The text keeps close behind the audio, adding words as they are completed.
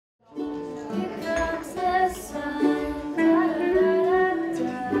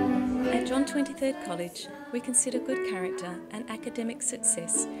XXIII College, we consider good character and academic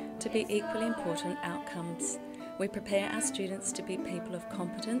success to be equally important outcomes. We prepare our students to be people of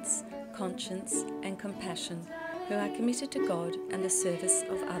competence, conscience and compassion, who are committed to God and the service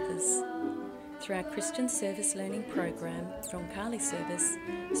of others. Through our Christian Service Learning program, Roncalli Service,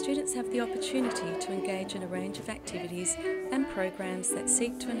 students have the opportunity to engage in a range of activities and programs that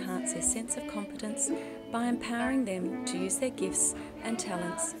seek to enhance their sense of competence by empowering them to use their gifts and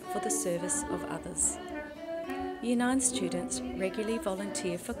talents for the service of others. Year 9 students regularly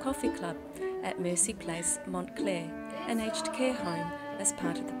volunteer for Coffee Club at Mercy Place Mont Clare, an aged care home, as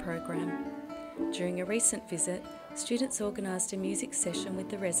part of the program. During a recent visit, students organised a music session with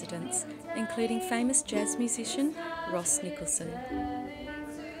the residents, including famous jazz musician Nicholson.